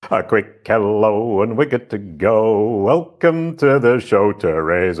A quick hello and we're good to go. Welcome to the show,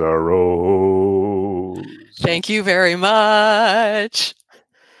 Theresa Rose. Thank you very much.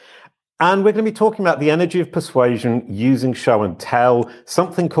 And we're going to be talking about the energy of persuasion using show and tell,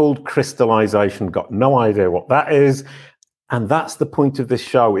 something called crystallization. Got no idea what that is. And that's the point of this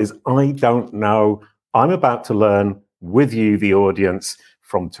show is I don't know. I'm about to learn with you, the audience,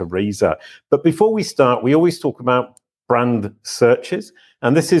 from Theresa. But before we start, we always talk about brand searches.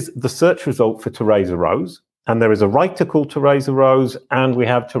 And this is the search result for Theresa Rose. And there is a writer called Theresa Rose. And we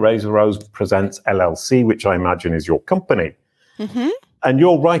have Theresa Rose Presents LLC, which I imagine is your company. Mm-hmm. And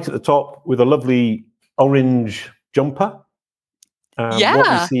you're right at the top with a lovely orange jumper. What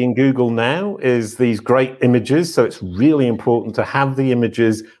we see in Google now is these great images. So it's really important to have the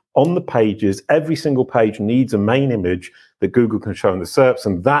images on the pages. Every single page needs a main image that Google can show in the SERPs.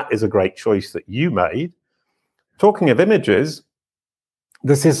 And that is a great choice that you made. Talking of images,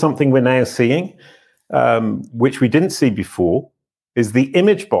 this is something we're now seeing, which we didn't see before, is the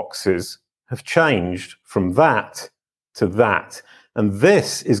image boxes have changed from that to that. And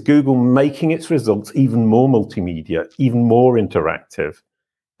this is Google making its results even more multimedia, even more interactive.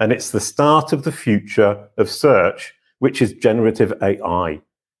 And it's the start of the future of search, which is generative AI.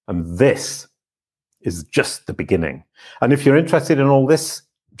 And this is just the beginning. And if you're interested in all this,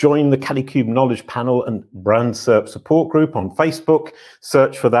 join the Kalicube Knowledge Panel and Brand SERP Support Group on Facebook.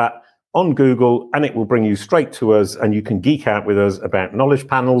 Search for that on Google, and it will bring you straight to us. And you can geek out with us about knowledge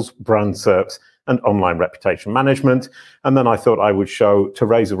panels, brand SERPs, and online reputation management. And then I thought I would show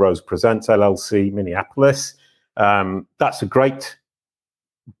Theresa Rose Presents LLC, Minneapolis. That's a great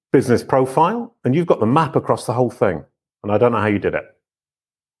business profile. And you've got the map across the whole thing. And I don't know how you did it.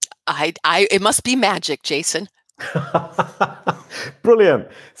 It must be magic, Jason. Brilliant.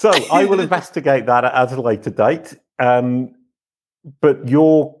 So I will investigate that at a later date. But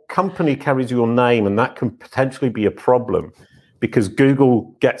your company carries your name, and that can potentially be a problem because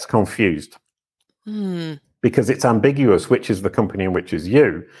Google gets confused. Because it's ambiguous, which is the company and which is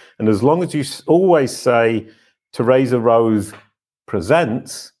you. And as long as you always say Theresa Rose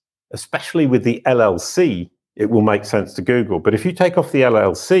Presents, especially with the LLC, it will make sense to Google. But if you take off the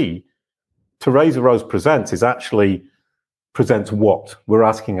LLC, Theresa Rose Presents is actually presents what? We're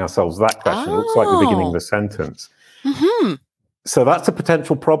asking ourselves that question. It looks like the beginning of the sentence. Mm-hmm. So that's a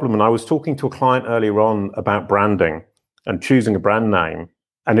potential problem. And I was talking to a client earlier on about branding and choosing a brand name.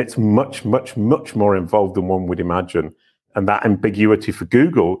 And it's much, much, much more involved than one would imagine. And that ambiguity for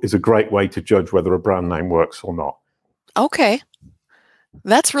Google is a great way to judge whether a brand name works or not. Okay.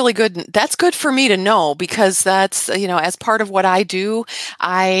 That's really good. That's good for me to know because that's, as part of what I do,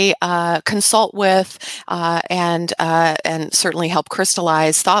 I consult with and certainly help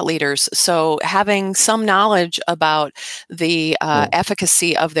crystallize thought leaders. So having some knowledge about the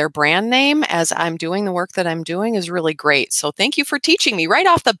efficacy of their brand name as I'm doing the work that I'm doing is really great. So thank you for teaching me right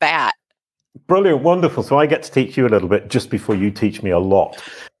off the bat. Brilliant. Wonderful. So I get to teach you a little bit just before you teach me a lot.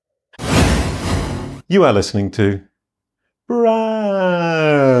 You are listening to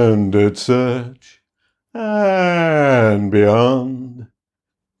Branded Search and Beyond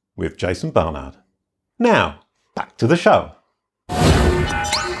with Jason Barnard. Now, back to the show.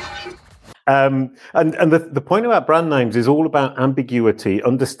 And the point about brand names is all about ambiguity,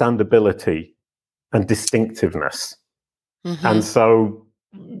 understandability, and distinctiveness. Mm-hmm. And so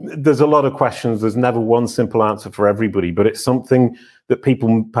there's a lot of questions. There's never one simple answer for everybody, but it's something that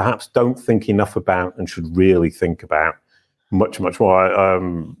people perhaps don't think enough about and should really think about. Much, much more.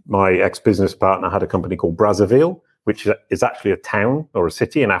 My ex-business partner had a company called Brazzaville, which is actually a town or a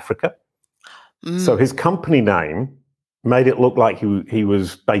city in Africa. So his company name made it look like he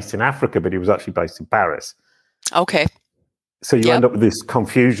was based in Africa, but he was actually based in Paris. Okay. So you end up with this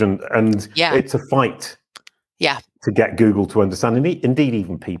confusion, and it's a fight to get Google to understand, indeed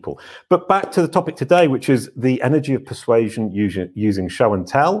even people. But back to the topic today, which is the energy of persuasion using show and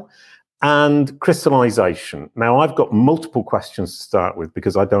tell. And crystallization. Now, I've got multiple questions to start with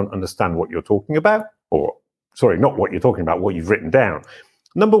because I don't understand what you're talking about. Not what you're talking about, what you've written down.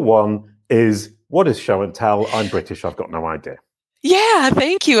 Number one is, what is show and tell? I'm British. I've got no idea. Yeah,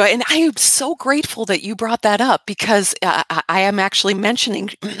 thank you. And I am so grateful that you brought that up because I am actually mentioning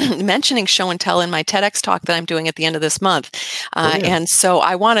show and tell in my TEDx talk that I'm doing at the end of this month. And so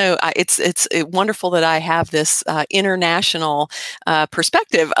I want to, it's wonderful that I have this international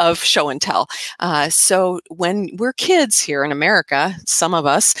perspective of show and tell. So when we're kids here in America, some of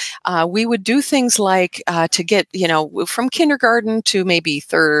us, we would do things like to get, from kindergarten to maybe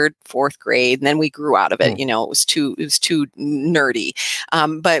third, fourth grade, and then we grew out of it. It was too nerdy party.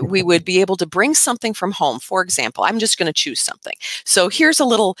 But we would be able to bring something from home. For example, I'm just going to choose something. So here's a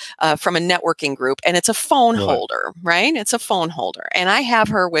little from a networking group, and it's a phone holder, right? It's a phone holder. And I have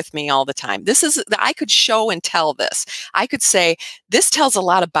her with me all the time. I could show and tell this. I could say, this tells a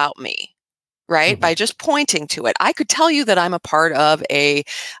lot about me. Right? By just pointing to it. I could tell you that I'm a part of a,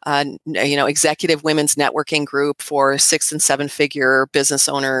 executive women's networking group for 6 and 7-figure business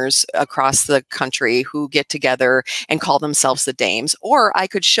owners across the country who get together and call themselves the Dames, or I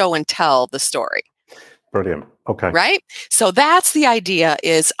could show and tell the story. Brilliant. Okay. Right. So that's the idea.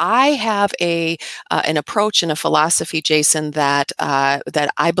 Is I have an approach and a philosophy, Jason, that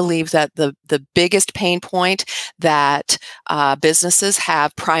I believe that the biggest pain point that businesses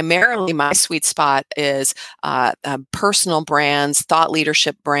have, primarily my sweet spot is personal brands, thought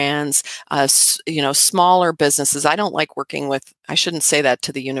leadership brands, smaller businesses. I don't like working with. I shouldn't say that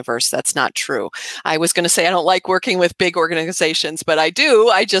to the universe. That's not true. I was going to say I don't like working with big organizations, but I do.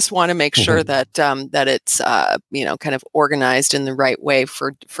 I just want to make sure that it's kind of organized in the right way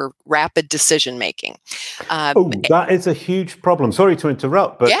for rapid decision making. That is a huge problem. Sorry to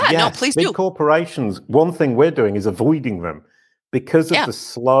interrupt, but please big do. Corporations, one thing we're doing is avoiding them because of the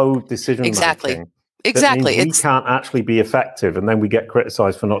slow decision making. Exactly. We can't actually be effective, and then we get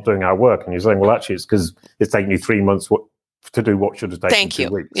criticized for not doing our work. And you're saying, well, actually, it's because it's taking you 3 months to do what should have taken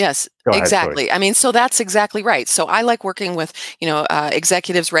 2 weeks. Yes, exactly. I mean, so that's exactly right. So I like working with,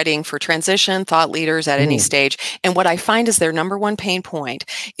 executives readying for transition, thought leaders at any stage. And what I find is their number one pain point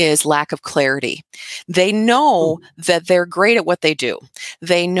is lack of clarity. They know that they're great at what they do.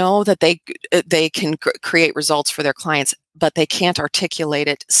 They know that they can create results for their clients, but they can't articulate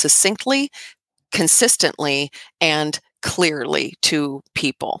it succinctly, consistently, and clearly to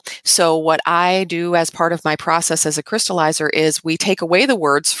people. So what I do as part of my process as a crystallizer is we take away the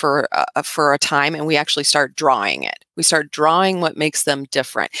words for a time, and we actually start drawing it. We start drawing what makes them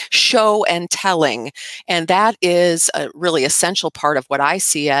different, show and telling. And that is a really essential part of what I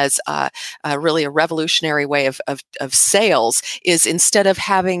see as really a revolutionary way of sales, is instead of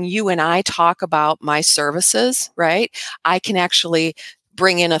having you and I talk about my services, right? I can actually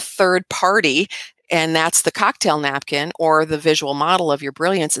bring in a third party, and that's the cocktail napkin or the visual model of your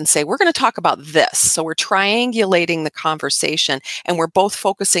brilliance, and say, we're going to talk about this. So we're triangulating the conversation, and we're both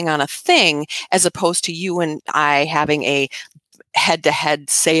focusing on a thing as opposed to you and I having a head-to-head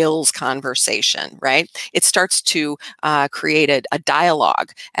sales conversation, right? It starts to create a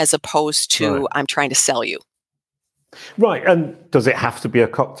dialogue as opposed to I'm trying to sell you. Right. And does it have to be a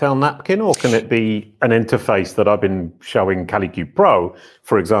cocktail napkin, or can it be an interface that I've been showing CaliQ Pro?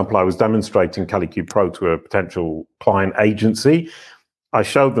 For example, I was demonstrating CaliQ Pro to a potential client agency. I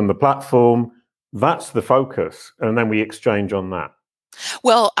showed them the platform. That's the focus. And then we exchange on that.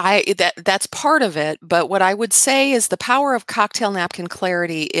 Well, that's part of it, but what I would say is the power of cocktail napkin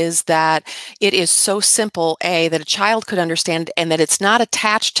clarity is that it is so simple, that a child could understand, and that it's not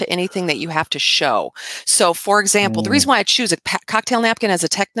attached to anything that you have to show. So, for example, the reason why I choose a cocktail napkin as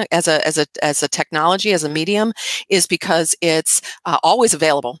a technology, as a medium, is because it's always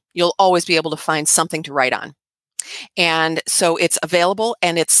available. You'll always be able to find something to write on, and so it's available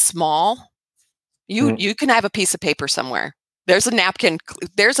and it's small. You can have a piece of paper somewhere. There's a napkin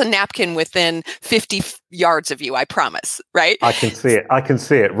within 50 yards of you, I promise, right? I can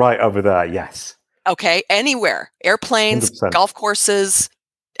see it right over there, yes. Okay, anywhere. Airplanes, 100%. Golf courses,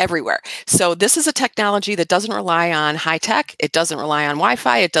 everywhere. So this is a technology that doesn't rely on high tech. It doesn't rely on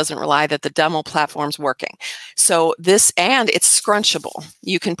Wi-Fi. It doesn't rely that the demo platform's working. So and it's scrunchable.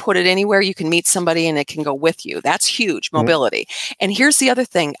 You can put it anywhere. You can meet somebody and it can go with you. That's huge mobility. And here's the other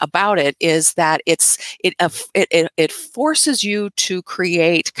thing about it is that it forces you to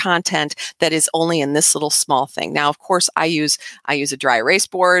create content that is only in this little small thing. Now, of course, I use a dry erase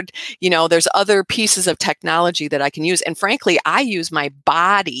board. There's other pieces of technology that I can use. And frankly, I use my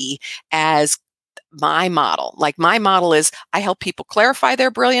body as my model. Like, my model is I help people clarify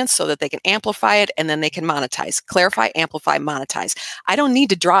their brilliance so that they can amplify it, and then they can monetize. Clarify, amplify, monetize. I don't need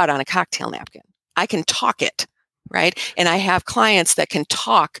to draw it on a cocktail napkin. I can talk it, right? And I have clients that can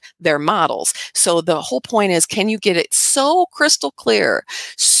talk their models. So the whole point is, can you get it so crystal clear,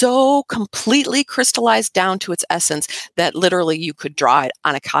 so completely crystallized down to its essence that literally you could draw it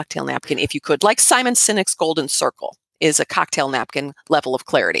on a cocktail napkin if you could, like Simon Sinek's golden circle is a cocktail napkin level of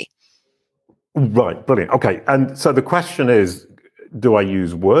clarity. Right, brilliant. Okay, and so the question is, do I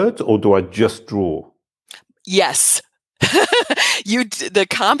use words or do I just draw? Yes.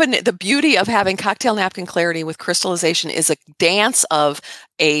 The beauty of having cocktail napkin clarity with crystallization is a dance of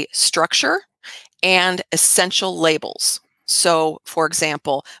a structure and essential labels. So, for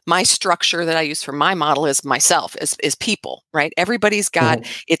example, my structure that I use for my model is myself, is people, right? Everybody's got,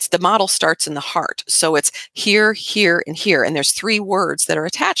 it's the model starts in the heart. So it's here, here, and here. And there's 3 words that are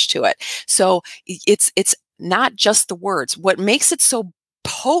attached to it. So it's not just the words. What makes it so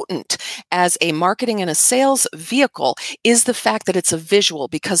potent as a marketing and a sales vehicle is the fact that it's a visual,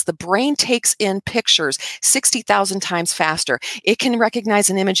 because the brain takes in pictures 60,000 times faster. It can recognize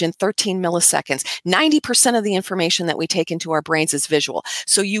an image in 13 milliseconds. 90% of the information that we take into our brains is visual.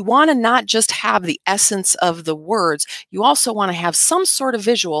 So you want to not just have the essence of the words, you also want to have some sort of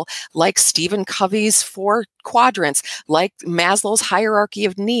visual, like Stephen Covey's 4 quadrants, like Maslow's hierarchy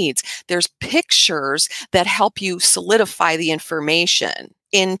of needs. There's pictures that help you solidify the information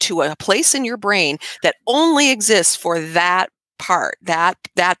into a place in your brain that only exists for that part, that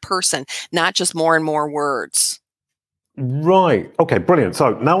person, not just more and more words. Right. Okay, brilliant.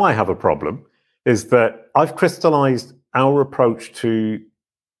 So now I have a problem, is that I've crystallized our approach to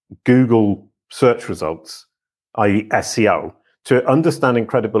Google search results, i.e. SEO, to understanding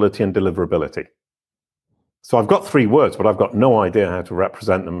credibility and deliverability. So I've got 3 words, but I've got no idea how to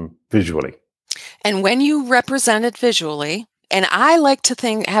represent them visually. And when you represent it visually, and I like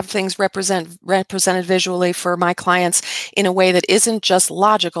to have things represented visually for my clients in a way that isn't just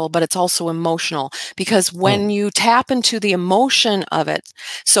logical, but it's also emotional. Because when you tap into the emotion of it,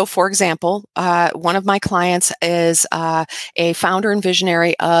 so for example, one of my clients is a founder and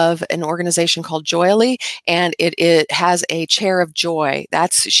visionary of an organization called Joyly, and it has a chair of joy.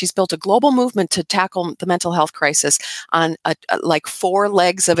 She's built a global movement to tackle the mental health crisis on like 4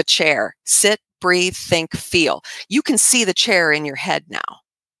 legs of a chair: sit, breathe, think, feel. You can see the chair in your head now,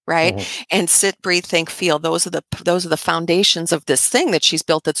 right? And sit, breathe, think, feel. Those are the foundations of this thing that she's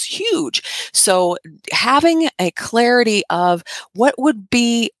built that's huge. So having a clarity of what would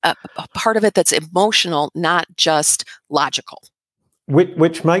be a part of it that's emotional, not just logical.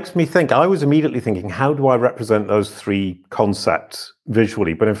 Which makes me think, I was immediately thinking, how do I represent those 3 concepts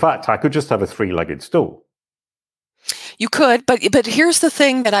visually? But in fact, I could just have a 3-legged stool. You could, but here's the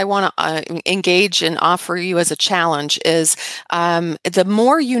thing that I want to engage and offer you as a challenge is the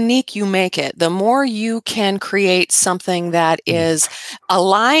more unique you make it, the more you can create something that is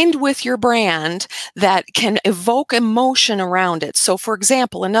aligned with your brand, that can evoke emotion around it. So for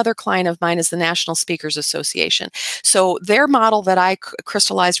example, another client of mine is the National Speakers Association. So their model that I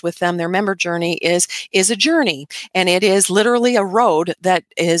crystallized with them, their member journey is a journey. And it is literally a road that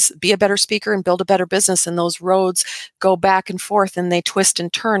is be a better speaker and build a better business. And those roads go back and forth and they twist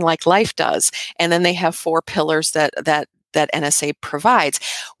and turn like life does. And then they have 4 pillars that NSA provides.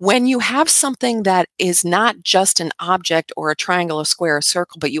 When you have something that is not just an object or a triangle, a square, a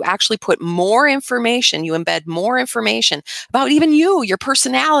circle, but you actually put more information, you embed more information about even you, your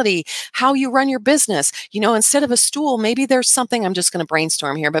personality, how you run your business. Instead of a stool, maybe there's something, I'm just going to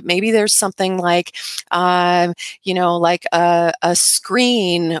brainstorm here, but maybe there's something like, like a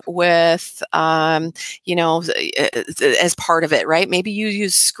screen with, as part of it, right? Maybe you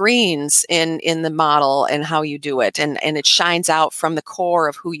use screens in the model and how you do it. And it shines out from the core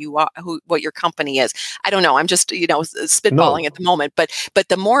of who you are, what your company is. I don't know. I'm just, spitballing at the moment, but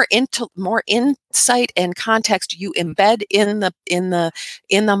the more insight and context you embed in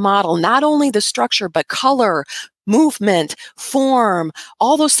the model, not only the structure, but color, movement, form,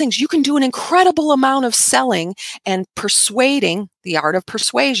 all those things, you can do an incredible amount of selling and persuading, the art of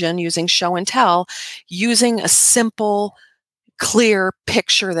persuasion, using show and tell, using a simple, clear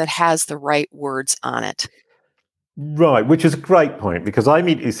picture that has the right words on it. Right, which is a great point, because I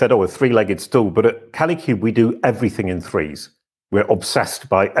immediately said, a 3-legged stool, but at CaliCube, we do everything in 3s. We're obsessed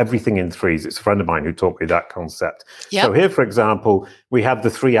by everything in 3s. It's a friend of mine who taught me that concept. Yep. So here, for example, we have the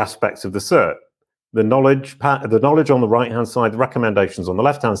 3 aspects of the cert. The knowledge on the right-hand side, the recommendations on the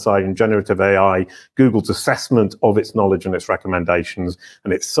left-hand side, and generative AI, Google's assessment of its knowledge and its recommendations,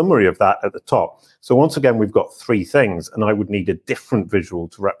 and its summary of that at the top. So once again, we've got 3 things, and I would need a different visual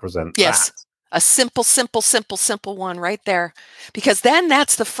to represent that. A simple one right there. Because then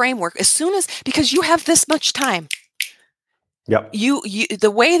that's the framework. Because you have this much time. Yep.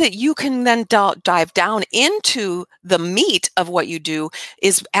 The way that you can then dive down into the meat of what you do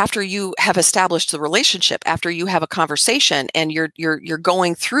is after you have established the relationship, after you have a conversation and you're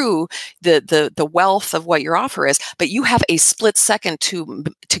going through the wealth of what your offer is, but you have a split second to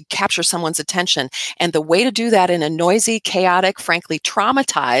to capture someone's attention. And the way to do that in a noisy, chaotic, frankly,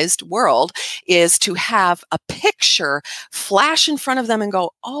 traumatized world is to have a picture flash in front of them and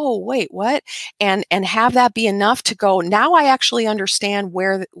go, oh, wait, what? And have that be enough to go, now I actually understand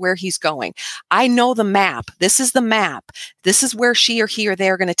where he's going. I know the map. This is the map. This is where she or he or they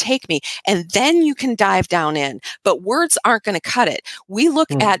are going to take me. And then you can dive down in. But words aren't going to cut it. We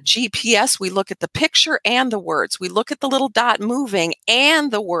look at GPS, we look at the picture and the words. We look at the little dot moving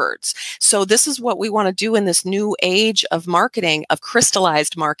and the words. So this is what we want to do in this new age of marketing, of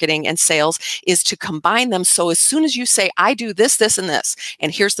crystallized marketing and sales, is to combine them. So as soon as you say, I do this, this, and this,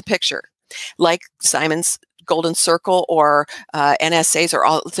 and here's the picture, like Simon's Golden Circle or NSA's or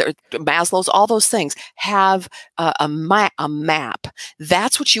all Maslow's, all those things have a map.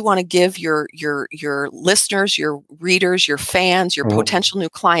 That's what you want to give your listeners, your readers, your fans, your potential new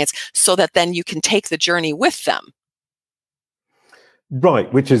clients, so that then you can take the journey with them.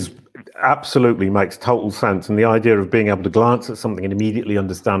 Right, which is absolutely makes total sense. And the idea of being able to glance at something and immediately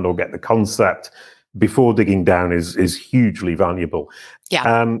understand or get the concept before digging down is hugely valuable.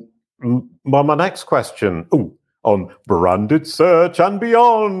 Yeah. My next question, on Branded Search and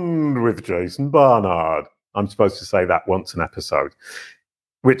Beyond with Jason Barnard. I'm supposed to say that once an episode,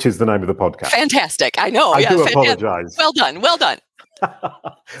 which is the name of the podcast. Fantastic. I know. I do apologize. Well done. Well done.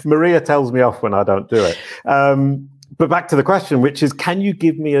 Maria tells me off when I don't do it. But back to the question, which is, can you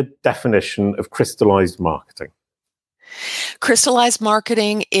give me a definition of crystallized marketing? Crystallized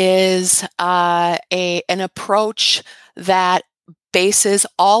marketing is an approach that bases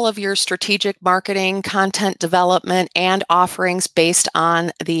all of your strategic marketing, content development, and offerings based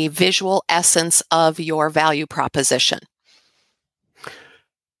on the visual essence of your value proposition.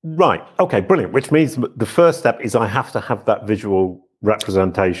 Right. Okay, brilliant. Which means the first step is I have to have that visual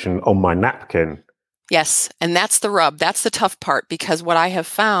representation on my napkin. Yes. And that's the rub. That's the tough part, because what I have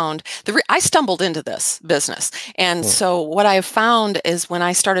found, I stumbled into this business. And so what I have found is when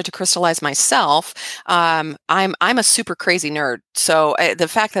I started to crystallize myself, I'm a super crazy nerd. So the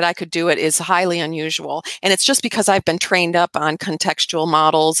fact that I could do it is highly unusual. And it's just because I've been trained up on contextual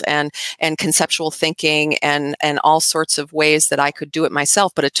models and conceptual thinking and all sorts of ways that I could do it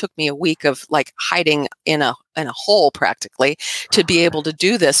myself. But it took me a week of like hiding in a hole practically to be able to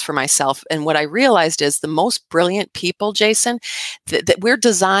do this for myself. And what I realized is the most brilliant people, Jason, that we're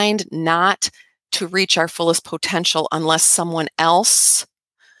designed not to reach our fullest potential unless someone else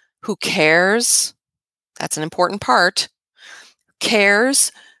who cares, that's an important part,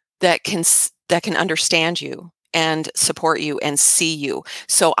 cares, that can understand you and support you and see you.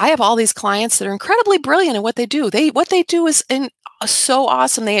 So I have all these clients that are incredibly brilliant at what they do. What they do is so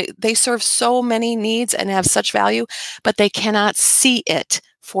awesome. They serve so many needs and have such value, but they cannot see it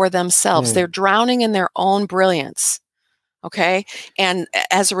for themselves. They're drowning in their own brilliance. Okay. And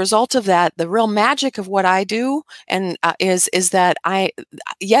as a result of that, the real magic of what I do is that I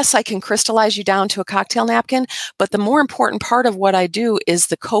can crystallize you down to a cocktail napkin, but the more important part of what I do is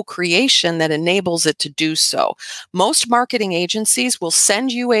the co-creation that enables it to do so. Most marketing agencies will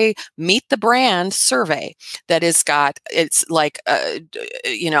send you a meet the brand survey that it's like,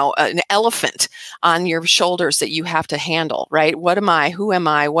 an elephant on your shoulders that you have to handle, right? What am I? Who am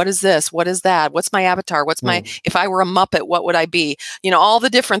I? What is this? What is that? What's my avatar? If I were a Muppet, what would I be? All the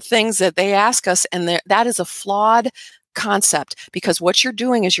different things that they ask us. And that is a flawed concept, because what you're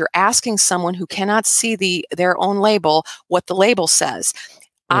doing is you're asking someone who cannot see their own label what the label says.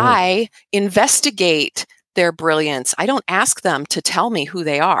 I investigate their brilliance. I don't ask them to tell me who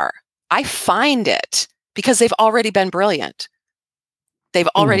they are. I find it because they've already been brilliant. They've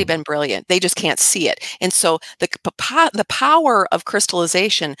already been brilliant. They just can't see it. And so the power of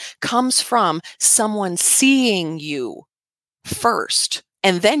crystallization comes from someone seeing you first.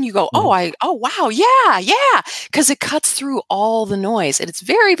 And then you go, oh wow, yeah. Because it cuts through all the noise. And it's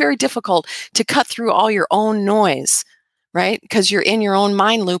very, very difficult to cut through all your own noise, right? Because you're in your own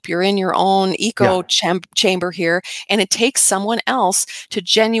mind loop. You're in your own echo chamber here. And it takes someone else to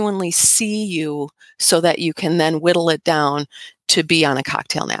genuinely see you so that you can then whittle it down to be on a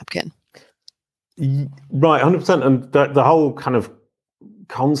cocktail napkin. Right, 100%. And the whole kind of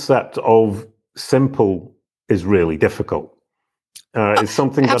concept of simple is really difficult. It's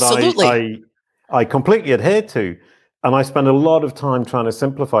something that I completely adhere to. And I spend a lot of time trying to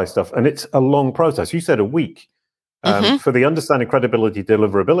simplify stuff. And it's a long process. You said a week. For the understanding, credibility,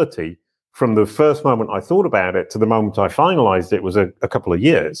 deliverability, from the first moment I thought about it to the moment I finalized it was a couple of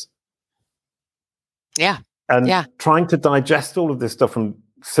years. Yeah. And trying to digest all of this stuff and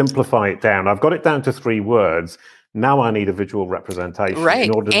simplify it down. I've got it down to 3 words. Now I need a visual representation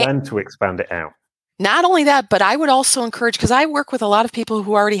in order then to expand it out. Not only that, but I would also encourage, because I work with a lot of people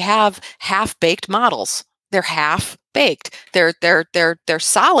who already have half-baked models. They're half-baked. They're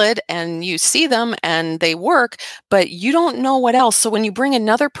solid, and you see them and they work, but you don't know what else. So when you bring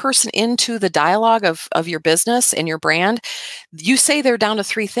another person into the dialogue of your business and your brand, you say they're down to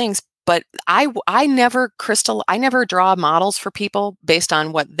 3 things. But I never draw models for people based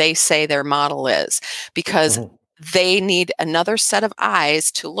on what they say their model is, because they need another set of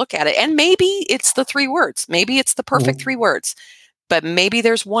eyes to look at it. And maybe it's the 3 words. Maybe it's the perfect 3 words. But maybe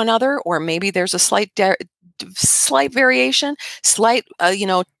there's one other, or maybe there's a slight variation, slight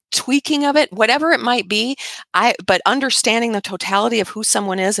tweaking of it, whatever it might be. But understanding the totality of who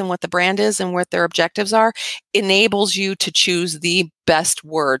someone is and what the brand is and what their objectives are enables you to choose the best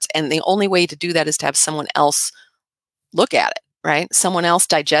words. And the only way to do that is to have someone else look at it, right? Someone else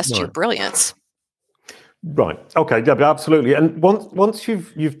digest your brilliance. Right. Okay. Yeah, absolutely. And once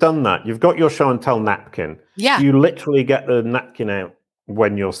you've done that, you've got your show and tell napkin. Yeah. Do you literally get the napkin out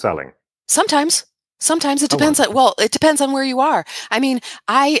when you're selling? Sometimes it depends it depends on where you are. I mean,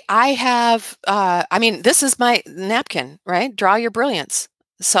 I have, this is my napkin, right? Draw your brilliance.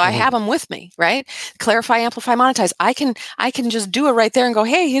 So I have them with me, right? Clarify, amplify, monetize. I can just do it right there and go,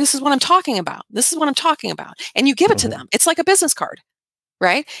 hey, this is what I'm talking about. This is what I'm talking about. And you give it to them. It's like a business card,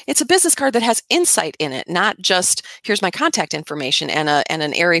 right? It's a business card that has insight in it, not just here's my contact information and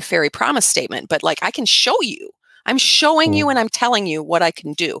an airy-fairy promise statement, but like I can show you. I'm showing you and I'm telling you what I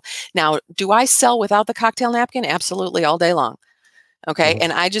can do. Now, do I sell without the cocktail napkin? Absolutely, all day long. Okay.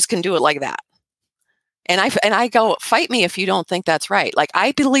 And I just can do it like that. And I go, fight me if you don't think that's right. Like,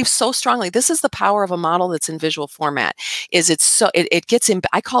 I believe so strongly, this is the power of a model that's in visual format, it gets in,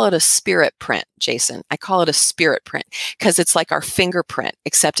 I call it a spirit print, Jason. I call it a spirit print because it's like our fingerprint,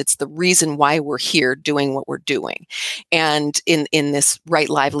 except it's the reason why we're here doing what we're doing. And in this right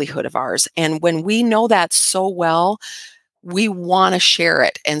livelihood of ours. And when we know that so well, we want to share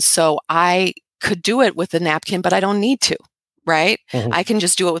it. And so I could do it with a napkin, but I don't need to. Right? I can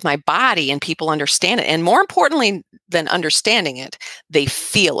just do it with my body and people understand it. And more importantly than understanding it, they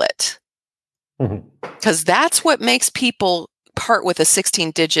feel it. Because that's what makes people part with a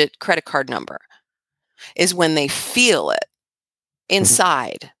 16-digit credit card number, is when they feel it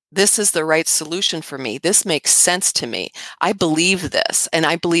inside. This is the right solution for me. This makes sense to me. I believe this, and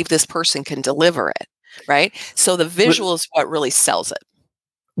I believe this person can deliver it. Right? So the visual is what really sells it.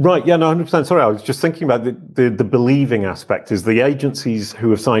 Right. Yeah, no, 100%. Sorry, I was just thinking about the believing aspect. Is the agencies who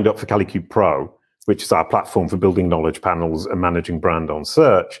have signed up for CaliCube Pro, which is our platform for building knowledge panels and managing brand on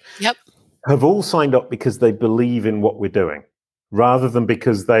search, have all signed up because they believe in what we're doing, rather than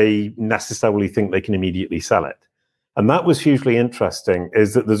because they necessarily think they can immediately sell it. And that was hugely interesting,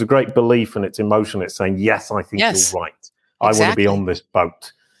 is that there's a great belief and it's emotion. It's saying, yes, I think you're right. I want to be on this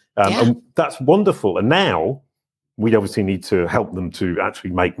boat. And that's wonderful. And now we obviously need to help them to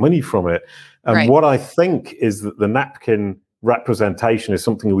actually make money from it. And what I think is that the napkin representation is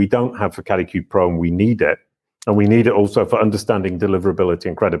something that we don't have for CaliCube Pro, and we need it. And we need it also for understanding deliverability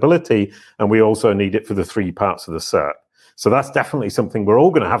and credibility. And we also need it for the 3 parts of the cert. So that's definitely something we're all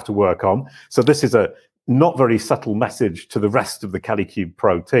going to have to work on. So this is a not very subtle message to the rest of the CaliCube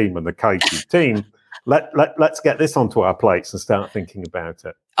Pro team and the CaliCube team. Let's get this onto our plates and start thinking about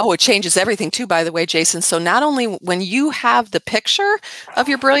it. Oh, it changes everything too, by the way, Jason. So not only when you have the picture of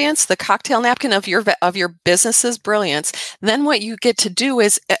your brilliance, the cocktail napkin of your business's brilliance, then what you get to do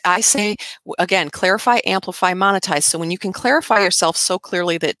is, I say, again, clarify, amplify, monetize. So when you can clarify yourself so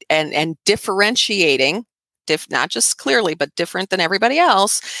clearly that and differentiating, not just clearly, but different than everybody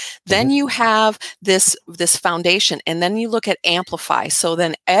else, then you have this foundation. And then you look at amplify. So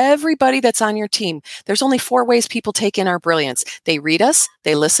then everybody that's on your team, there's only 4 ways people take in our brilliance. They read us,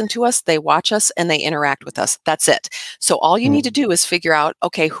 they listen to us, they watch us, and they interact with us. That's it. So all you need to do is figure out,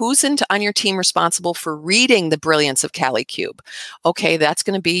 okay, who's on your team responsible for reading the brilliance of CaliCube? Okay, that's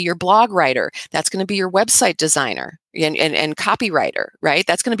going to be your blog writer. That's going to be your website designer. And copywriter, right?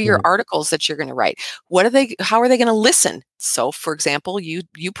 That's going to be your articles that you're going to write. How are they going to listen? So, for example, you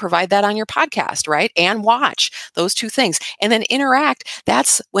provide that on your podcast, right? And watch those 2 things. And then interact.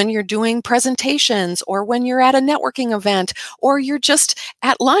 That's when you're doing presentations, or when you're at a networking event, or you're just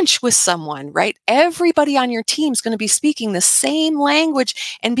at lunch with someone, right? Everybody on your team is going to be speaking the same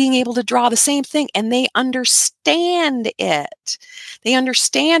language and being able to draw the same thing, and they understand it. They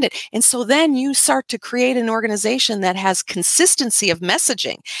understand it. And so then you start to create an organization that has consistency of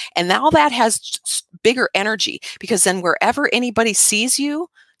messaging. And now that has bigger energy, because then wherever anybody sees you,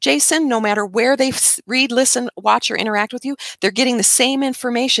 Jason, no matter where they read, listen, watch, or interact with you, they're getting the same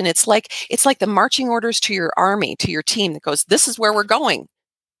information. It's like the marching orders to your army, to your team, that goes, this is where we're going.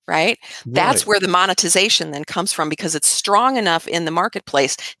 right? That's where the monetization then comes from, because it's strong enough in the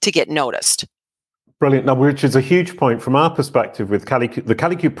marketplace to get noticed. Brilliant. Now, which is a huge point from our perspective with the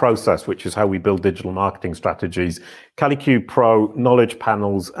CaliQ process, which is how we build digital marketing strategies. CaliQ Pro, knowledge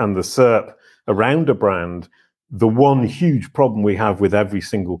panels, and the SERP around a brand. The one huge problem we have with every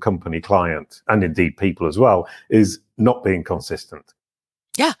single company client, and indeed people as well, is not being consistent.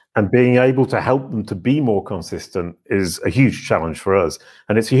 Yeah. And being able to help them to be more consistent is a huge challenge for us.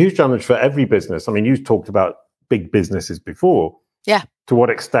 And it's a huge challenge for every business. I mean, you talked about big businesses before. Yeah. To what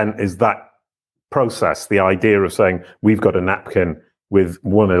extent is that process, the idea of saying we've got a napkin with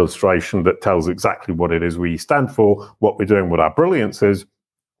one illustration that tells exactly what it is we stand for, what we're doing, what our brilliance is,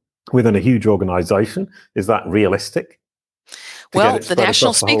 within a huge organization, is that realistic? Well, the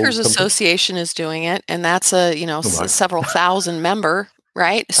National Speakers Association is doing it, and that's a several thousand member.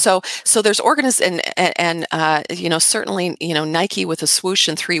 Right. So there's and certainly, Nike with a swoosh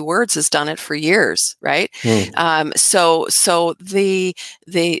in 3 words has done it for years. Right. So the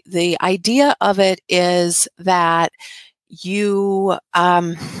idea of it is that you,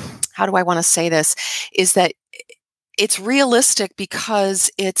 how do I want to say this, is that it's realistic because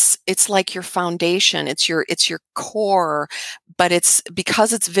it's like your foundation, it's your core, but it's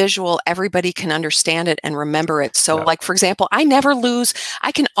because it's visual, everybody can understand it and remember it. So like, for example, I never lose.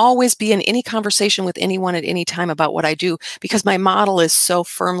 I can always be in any conversation with anyone at any time about what I do because my model is so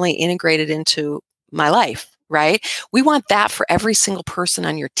firmly integrated into my life, right? We want that for every single person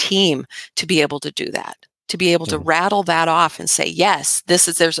on your team to be able to do that. To be able to rattle that off and say, yes,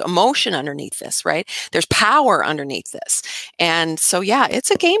 there's emotion underneath this, right? There's power underneath this. And so, yeah,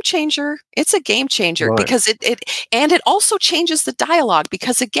 it's a game changer. It's a game changer because it also changes the dialogue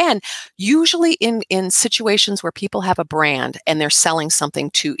because, again, usually in situations where people have a brand and they're selling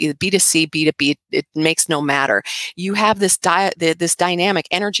something to either B2C, B2B, it makes no matter. You have this dynamic,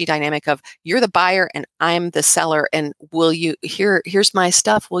 energy dynamic of you're the buyer and I'm the seller. And here's my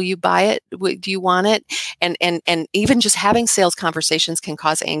stuff. Will you buy it? Do you want it? And even just having sales conversations can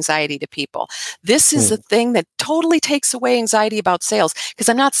cause anxiety to people. This is the thing that totally takes away anxiety about sales because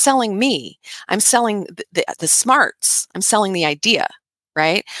I'm not selling me. I'm selling the smarts. I'm selling the idea,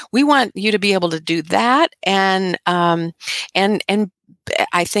 right? We want you to be able to do that. And I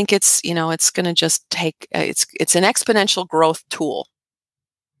think it's going to just take, it's an exponential growth tool.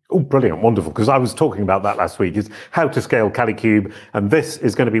 Oh, brilliant. Wonderful. Because I was talking about that last week, is how to scale CaliCube. And this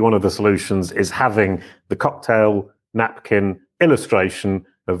is going to be one of the solutions, is having the cocktail napkin illustration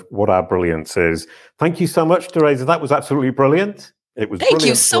of what our brilliance is. Thank you so much, Theresa. That was absolutely brilliant. It was Thank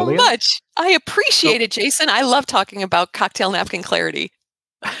you so much. I appreciate it, Jason. I love talking about cocktail napkin clarity.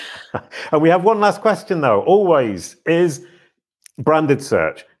 And we have one last question, though, always, is branded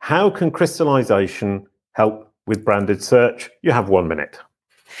search. How can crystallization help with branded search? You have 1 minute.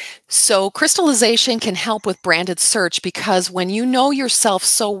 So crystallization can help with branded search because when you know yourself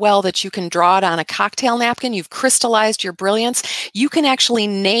so well that you can draw it on a cocktail napkin, you've crystallized your brilliance, you can actually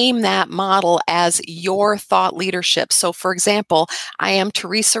name that model as your thought leadership. So for example, I am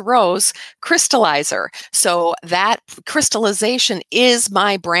Theresa Rose, crystallizer. So that crystallization is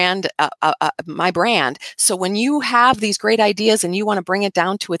my brand, So when you have these great ideas and you want to bring it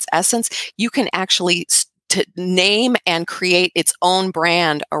down to its essence, you can actually to name and create its own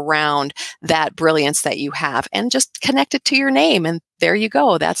brand around that brilliance that you have and just connect it to your name. And there you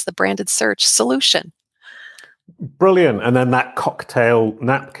go. That's the branded search solution. Brilliant. And then that cocktail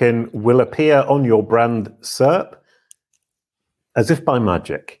napkin will appear on your brand SERP as if by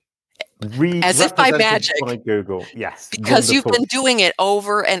magic. As if by magic. By Google. Yes. Because wonderful. You've been doing it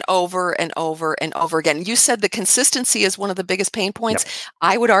over and over and over and over again. You said the consistency is one of the biggest pain points. Yep.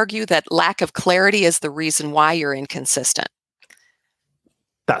 I would argue that lack of clarity is the reason why you're inconsistent.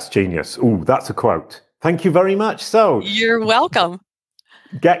 That's genius. Ooh, that's a quote. Thank you very much. So you're welcome.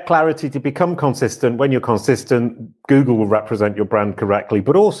 Get clarity to become consistent. When you're consistent, Google will represent your brand correctly,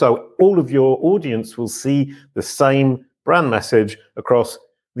 but also all of your audience will see the same brand message across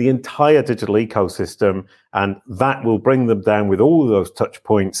the entire digital ecosystem, and that will bring them down with all of those touch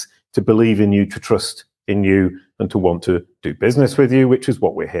points to believe in you, to trust in you, and to want to do business with you, which is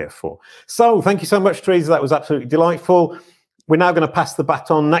what we're here for. So thank you so much, Theresa. That was absolutely delightful. We're now going to pass the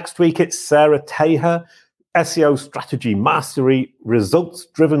baton. Next week, it's Sarah Taher, SEO strategy mastery,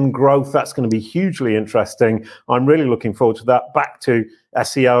 results-driven growth. That's going to be hugely interesting. I'm really looking forward to that. Back to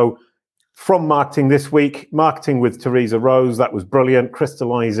SEO. From marketing this week, marketing with Theresa Rose. That was brilliant.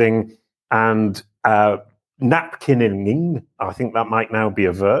 Crystallizing and napkining. I think that might now be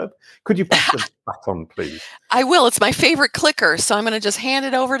a verb. Could you pass the baton, please? I will. It's my favorite clicker, so I'm going to just hand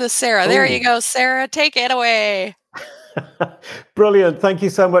it over to Sarah. There you go, Sarah. Take it away. Brilliant. Thank you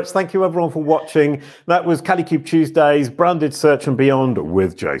so much. Thank you, everyone, for watching. That was Kalicube Tuesdays, Branded Search and Beyond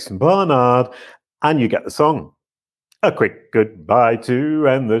with Jason Barnard. And you get the song. A quick goodbye to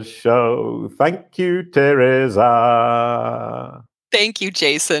end the show. Thank you, Theresa. Thank you,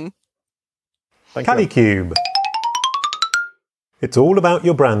 Jason. Kalicube. It's all about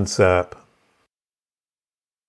your brand SERP.